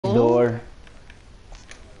door.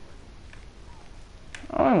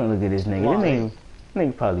 I don't look at this nigga. This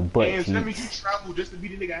nigga probably butt cheeks. Damn, you travel just to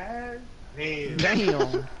beat the nigga ass?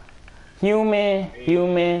 Damn.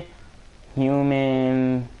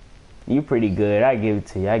 Human. You pretty good. I give it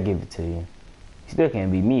to you. Still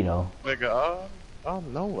can't beat me though. Nigga,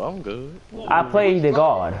 no, I'm good. I play the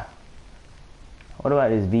god. What about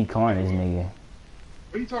this vCarnxge nigga?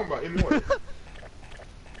 What are you talking about? In what?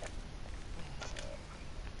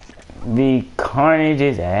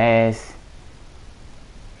 vCarnxge's ass.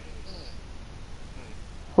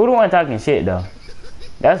 Who the one talking shit though?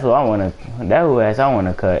 That's who I wanna. That who ass I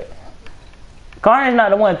wanna cut. Carnage not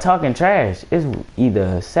the one talking trash. It's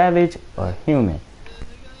either savage or human.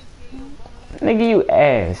 Nigga, you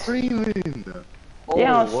ass. Streaming.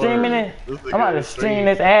 Yeah, I'm streaming it. I'm about to stream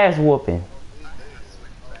this ass whooping.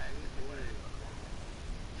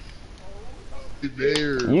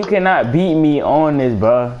 You cannot beat me on this,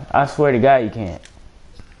 bro. I swear to God, you can't.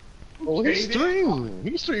 Oh, he's streaming.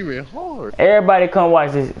 He's streaming hard. Everybody, come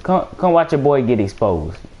watch this. Come watch your boy get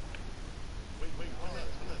exposed.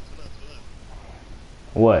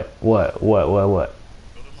 What?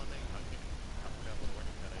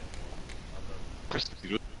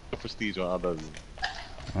 Prestige on others.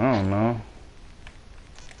 I don't know.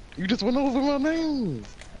 You just went over my name.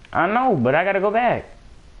 I know, but I gotta go back.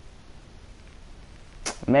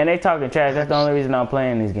 Man, they talking trash. That's the only reason I'm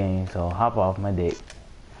playing this game. So hop off my dick.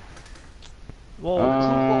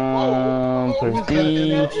 Whoa.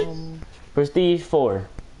 Prestige 4.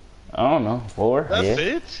 I don't know, 4. That's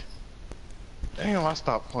it. Damn, I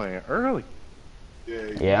stopped playing early.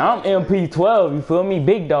 Yeah, I'm MP12. You feel me?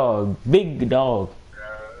 Big dog.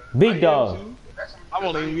 I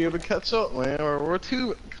won't even be able to catch up, man. World War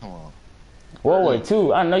II. Come on. World War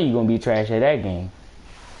II. I know you gonna be trash at that game.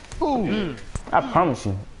 Ooh. I promise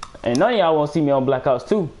you. And none of y'all won't see me on Black Ops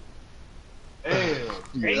 2.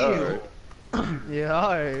 Yeah, Yeah,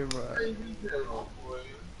 alright, bro.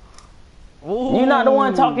 You're not the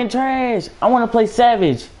one talking trash. I want to play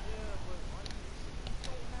Savage.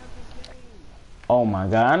 Oh my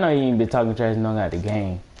God, I know you ain't been talking trash and don't got the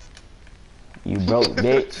game. You broke,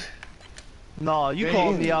 bitch. No, you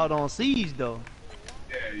called me out on Siege though.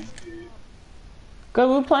 Yeah, you did.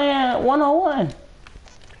 Cause we playing 1-on-1.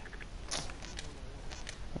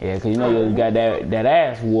 Yeah, cause you know you got that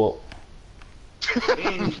ass whoop.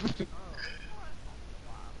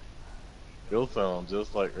 You'll sound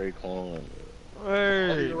just like Raekwon.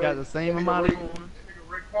 Hey, you got the same amount of.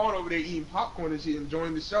 Raekwon over there eating popcorn and shit,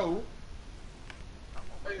 enjoying the show.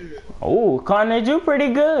 Oh, Carnage, you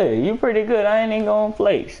pretty good. You pretty good. I ain't even gonna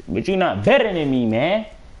flex, but you not better than me, man.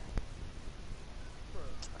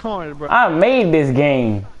 Carnage, bro. I made this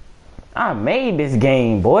game,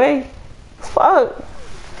 boy. Fuck.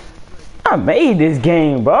 I made this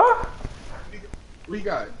game, bro. We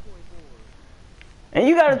got it. And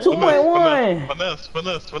you got a 2.1.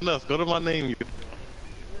 Finesse. Go to my name.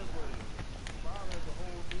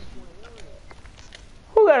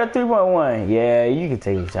 Who got a 3.1? Yeah, you can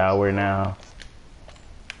take a shower now.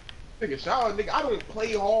 Take a shower, nigga. I don't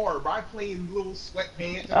play hard, bro. I play in little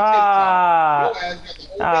sweatpants. Your ass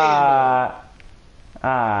got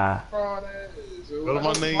the whole Go to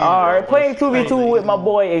my name. Alright, playing 2v2 with my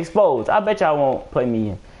boy Exposed. I bet y'all won't play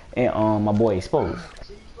me and my boy Exposed.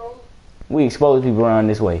 We expose people around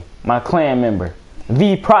this way. My clan member,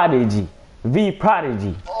 vProdigy.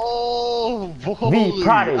 Oh, boy.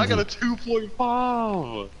 vProdigy. I got a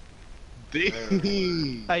 2.5.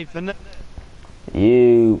 Dang. Hey, finesse.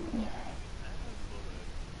 You.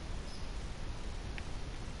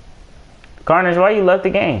 Carnage, why you left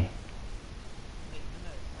the game?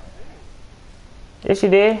 Yes, you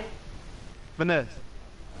did. Finesse.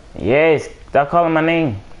 Yes, stop calling my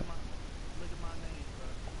name.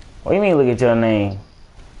 What do you mean look at your name?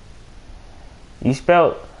 You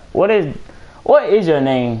spelled, what is your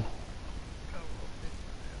name?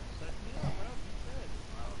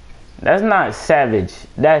 That's not Savage,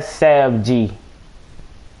 that's Sav G.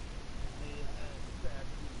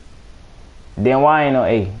 Then why ain't no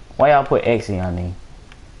A? Why y'all put X in your name?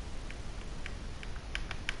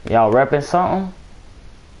 Y'all repping something?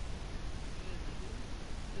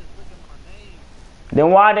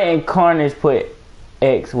 Then why didn't Carnage put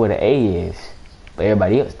X where the A is? But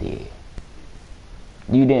everybody else did.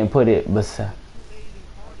 You didn't put it beside.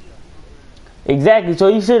 Exactly, so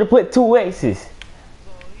you should have put 2 X's.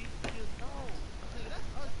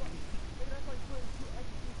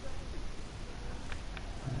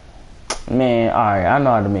 Man, alright, I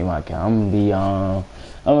know how to make my account. I'm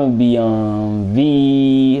gonna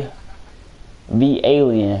be V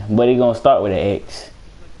Alien, but it's gonna start with an X.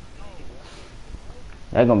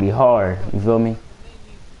 That's gonna be hard. You feel me?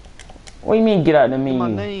 What do you mean get out the My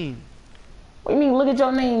menu? name. What do you mean look at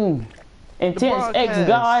your name? Intense X broadcast.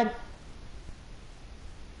 God.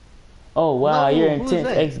 Oh wow, No, you're who's Intense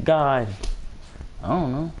that? X God. I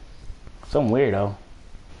don't know. Some weirdo.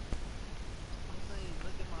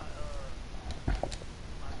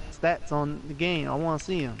 Stats on the game. I want to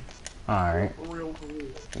see him. Alright. For real, for real.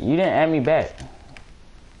 You didn't add me back.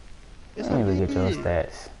 It's Let me look at your big.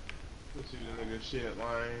 stats. Let's see the nigga shit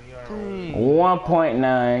line. You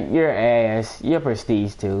 1.9. You're ass. You're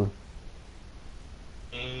prestige too.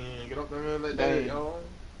 and get up there and let that, yo.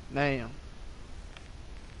 Damn.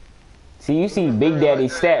 See, you see Big Daddy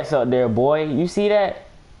stats up there, boy. You see that?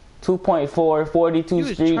 2.4, 42 You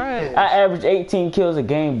was streak. trash. I average 18 kills a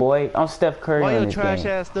game, boy. I'm Steph Curry Why on your this trash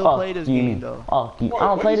game. ass still play this game, though? I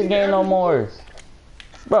don't play this game no more.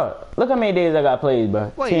 Bro, look how many days I got played,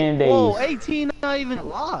 bro. Wait, 10 days. whoa, 18 not even a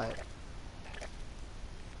lot.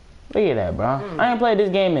 Look at that, bro. I ain't played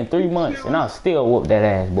this game in 3 months, and I'll still whoop that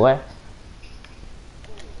ass, boy.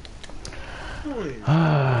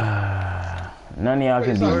 None of y'all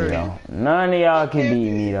can beat me, though. None of y'all can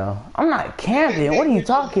beat me, though. I'm not camping. What are you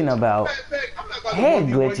talking about? Head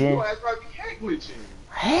glitching.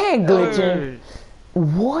 Head glitching?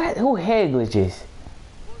 What? Who head glitches?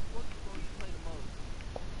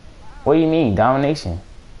 What do you mean? Domination?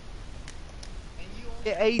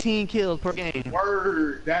 Get 18 kills per game.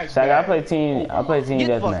 Word, that's So I bad. play team. I play team Get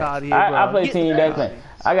the fuck deathmatch. outta here, I bro. play Get team the fuck deathmatch.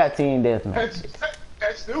 I got team deathmatch.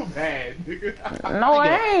 That's still bad, nigga. No, it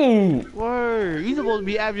ain't. Word. You supposed to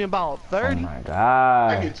be averaging about Oh 30. my I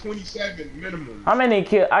god. get 27 minimum. How many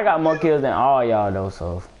kills? I got more kills than all y'all though.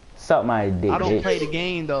 So suck my dick, I don't bitch. play the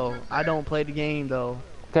game though. I don't play the game though.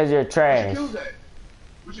 Cause you're What's your trash. kills at?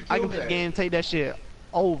 What's your I can kills play the at? game and take that shit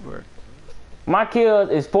over. My kills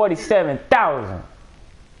is 47,000.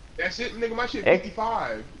 That's it, nigga. My shit It-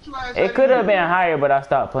 55. What you ass It had could to have do? been higher, but I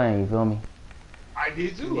stopped playing. You feel me? I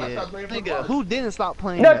did too. I Yeah. stopped playing for Nigga, months. who didn't stop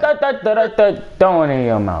playing No, that? throwing in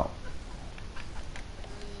your mouth.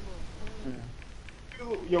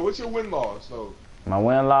 Yo, what's your win loss? So My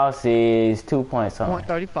win loss is 2 point something.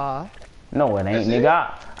 .35. No, it ain't, That's it?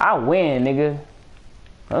 nigga. I win, nigga.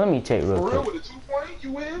 Well, let me check real for real quick. with a 2-point,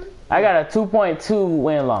 you win? I got a 2.2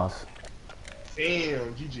 win loss.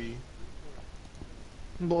 Damn, GG.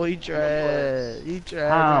 Boy, he trash. He trash.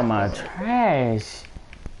 How am I trash?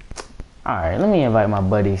 Alright, let me invite my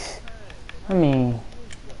buddies.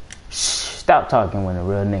 Stop talking when a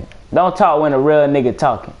real nigga. Don't talk when a real nigga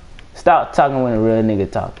talking. Stop talking when a real nigga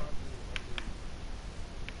talking.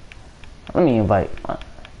 Let me invite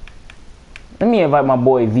my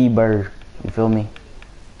boy V Bird. You feel me?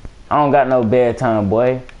 I don't got no bedtime,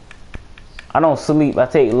 boy. I don't sleep. I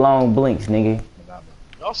take long blinks, nigga.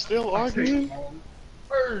 Y'all still arguing?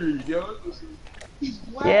 Word, yo. He's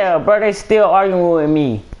black. Yeah, bro, they still arguing with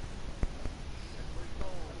me.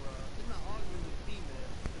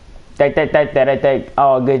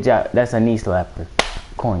 Oh, good job. That's a knee slapper.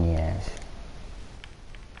 Corny ass.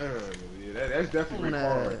 Yeah, that's definitely Nah.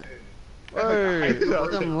 hard.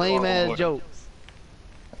 Word. Them lame ass jokes.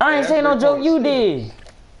 I ain't say no joke. You did.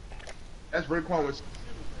 That's Raekwon with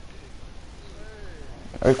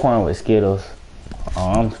Raekwon with Skittles. Oh,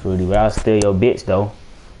 I'm fruity, but I'll steal your bitch though.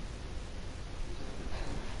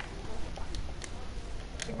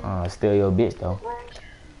 I'll steal your bitch though.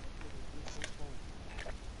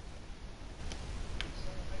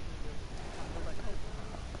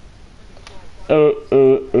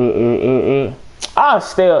 I'll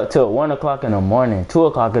stay up till 1 o'clock in the morning, 2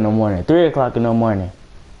 o'clock in the morning, 3 o'clock in the morning.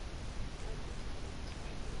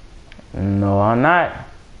 No, I'm not.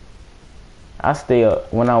 I stay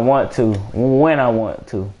up when I want to, when I want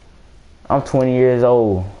to. I'm 20 years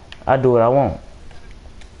old. I do what I want.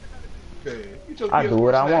 I do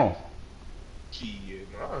what I want. Shit,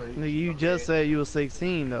 alright. Nigga, you just said you was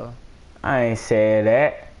 16 though. I ain't said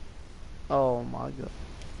that. Oh my god.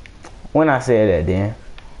 When I said that, then.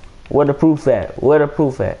 Where the proof at? Where the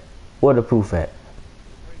proof at? Where the proof at?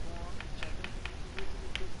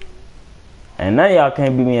 And none of y'all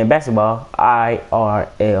can't beat me in basketball.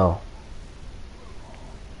 IRL.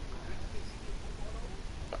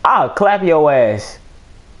 I'll clap your ass.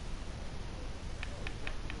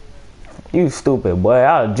 You stupid boy.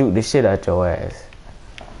 I'll juke the shit out your ass.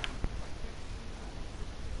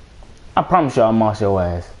 I promise you I'll moss your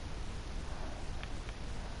ass.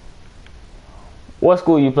 What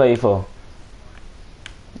school you play for?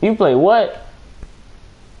 You play what?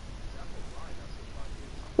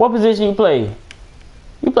 What position you play?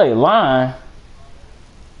 You play line?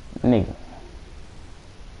 Nigga.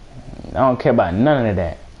 I don't care about none of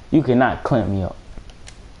that. You cannot clamp me up.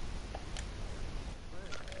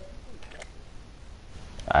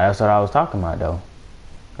 That's what I was talking about though.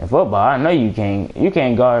 In football, I know you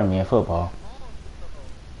can't guard me in football.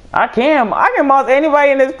 I can boss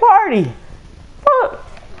anybody in this party. Fuck.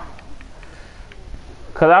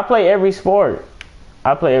 Cause I play every sport.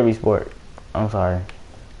 I'm sorry.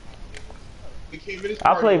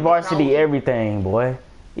 I play varsity everything, boy.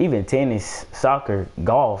 Even tennis, soccer,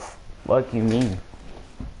 golf. What you mean?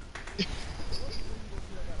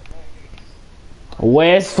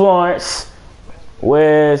 West Florence.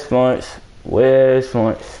 Nigga,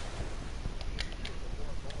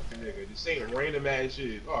 this ain't random ass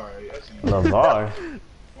shit. Alright, I see you. LeVar.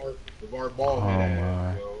 LeVar Ball head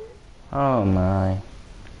ass, yo. Oh my.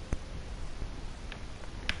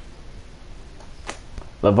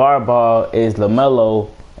 LeVar Ball is LaMelo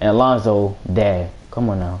and Lonzo dad. Come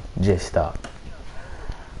on now, just stop.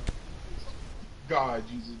 God,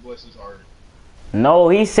 Jesus bless his heart. No,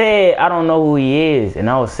 he said I don't know who he is, and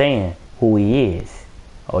I was saying who he is.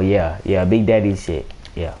 Oh yeah, Big Daddy shit.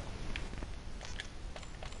 Yeah.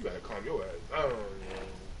 You gotta calm your ass down,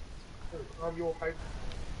 yo. Calm your hype.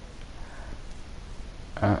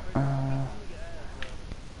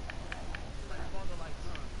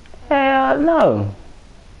 Hell no.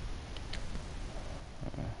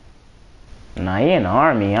 Nah, he in the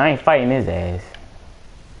army. I ain't fighting his ass.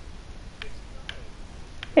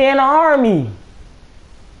 He in the army.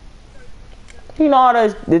 He know all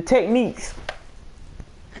the techniques.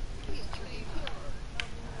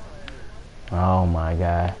 Oh my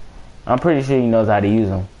God. I'm pretty sure he knows how to use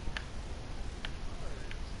them.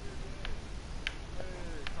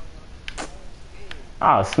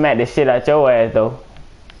 I'll smack the shit out your ass though.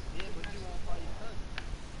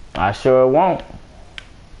 I sure won't.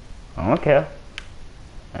 I don't care.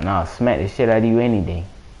 And I'll smack the shit out of you any day.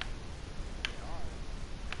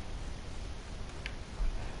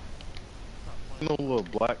 No little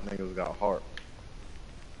black niggas got heart.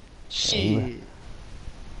 Shit.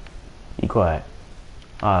 Be quiet.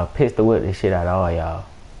 I'll pistol whip the shit out of all y'all.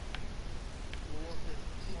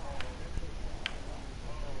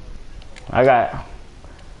 I got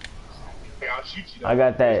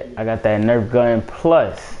that Nerf gun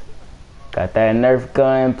plus. Got that Nerf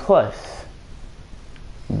gun plus.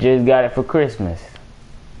 Just got it for Christmas.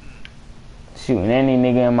 Shooting any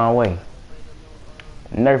nigga in my way.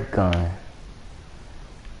 Nerf gun.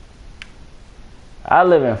 I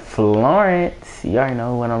live in Florence. You already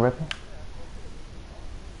know what I'm repping.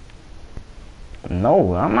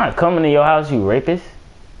 No, I'm not coming to your house, you rapist.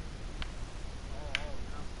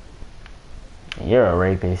 You're a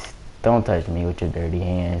rapist. Don't touch me with your dirty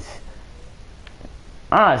hands.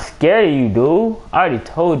 I'm not scared of you, dude. I already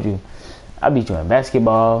told you. I beat you in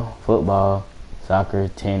basketball, football, soccer,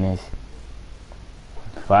 tennis,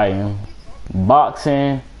 fighting,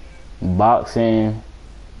 boxing.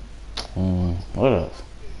 What else?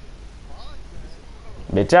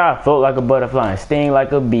 Bitch, I float like a butterfly and sting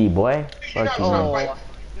like a bee, boy. Fuck you.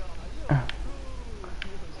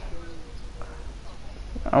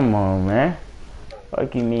 Come on, man.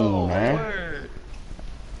 Fuck you mean, man?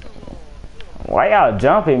 Why y'all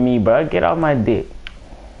jumping me, bro? Get off my dick.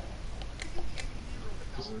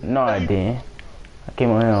 No, I didn't. I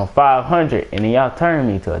came on here on 500, and then y'all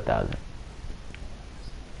turned me to 1,000.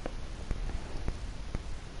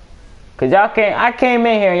 Cause I came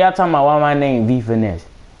in here and y'all talking about why my name V Finesse.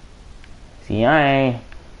 See, I ain't.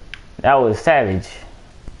 That was savage.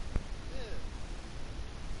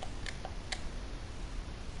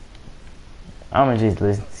 I'ma just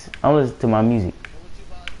listen. I'm listening to my music.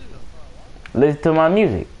 Listen to my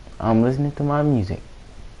music. I'm listening to my music.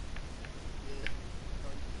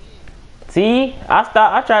 See,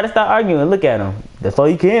 I try to stop arguing. Look at him. That's all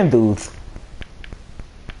you can do.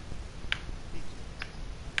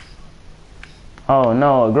 Oh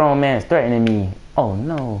no, a grown man's threatening me. Oh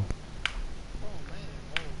no.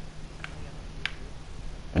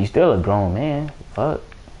 You still a grown man. Fuck.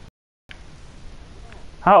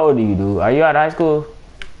 How old are you, dude? Are you out of high school?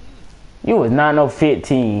 You was not no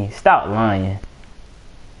 15. Stop lying.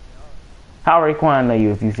 How Raekwon know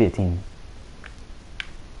you if you 15?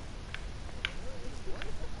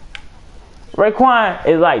 Raekwon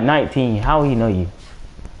is like 19. How he know you?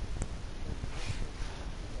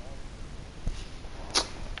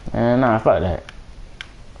 Man, nah, fuck that.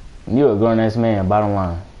 You a grown ass man, bottom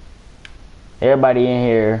line. Everybody in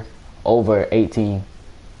here over 18.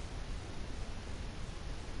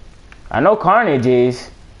 I know Carnage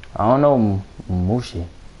is. I don't know Mushi. I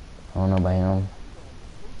don't know about him.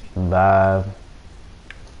 Vibe.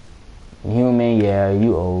 Human, yeah,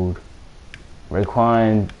 you old.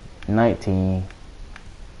 Raekwon, 19.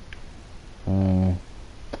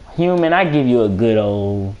 Human, I give you a good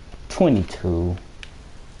old 22.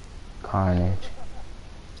 vCarnxge.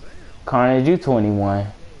 Carnage, you 21.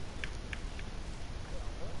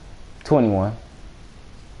 21.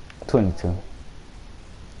 22.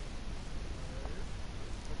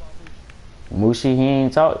 Mushi, he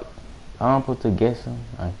ain't talk. I don't put to guess him.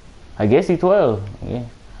 I guess he 12. Yeah.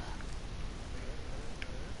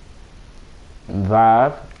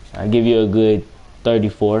 Vibe, I give you a good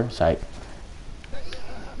 34. Psych.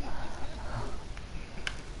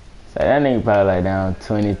 So that nigga probably like down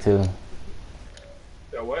 22.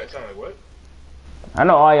 Yeah, what? Sound like what? I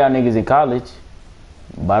know all y'all niggas in college.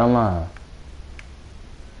 Bottom line.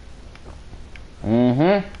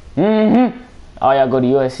 All y'all go to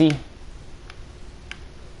USC.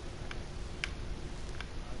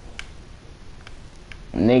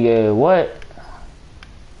 Nigga, what?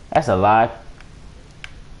 That's a lie.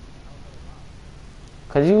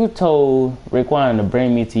 Cause you told Raekwon to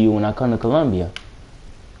bring me to you when I come to Columbia.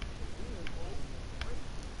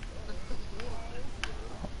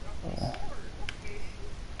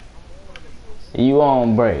 You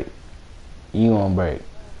on break. You on break.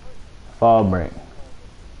 Fall break.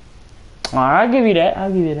 Alright, I'll give you that.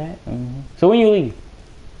 I'll give you that. So when you leave?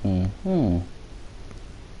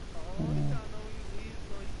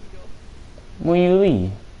 When you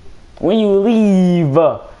leave? When you leave?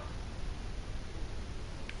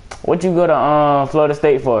 What you go to Florida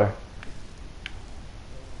State for?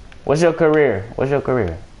 What's your career? What's your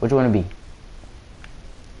career? What you want to be?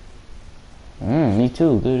 Me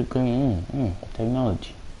too. Good.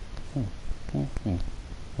 Technology.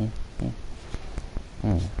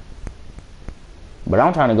 But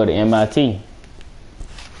I'm trying to go to MIT.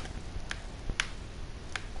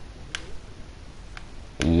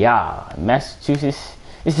 Yeah, Massachusetts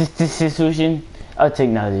Institution of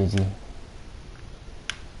Technology.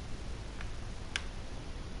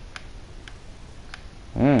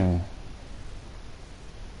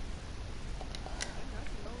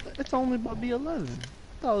 It's only about to be 11. I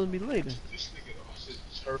thought it would be later.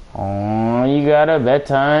 Oh, you got a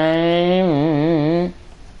bedtime.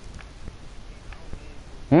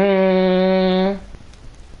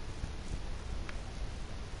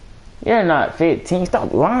 You're not 15.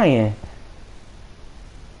 Stop lying.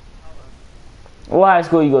 What high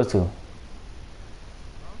school you go to?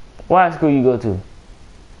 What high school you go to?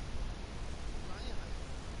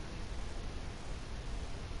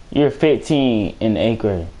 You're 15 in the 8th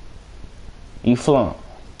grade. You flunk.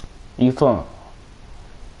 You flunk.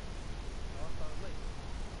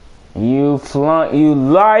 You flunk. You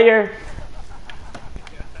liar.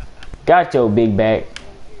 Got your big back.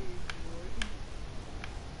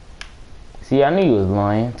 See, I knew you was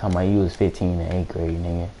lying. Talking about you was 15 in the 8th grade,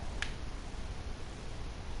 nigga.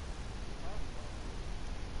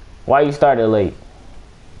 Why you started late?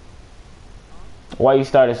 Why you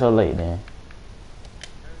started so late, then?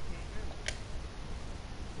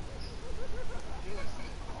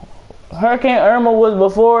 Hurricane Irma was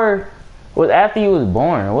after you was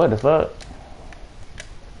born. What the fuck?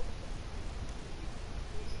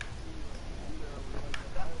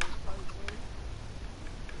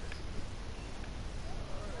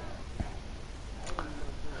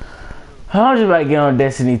 I'm just about to get on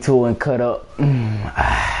Destiny 2 and cut up.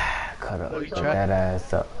 Cut up. Cut that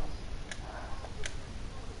ass up.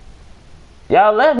 Y'all left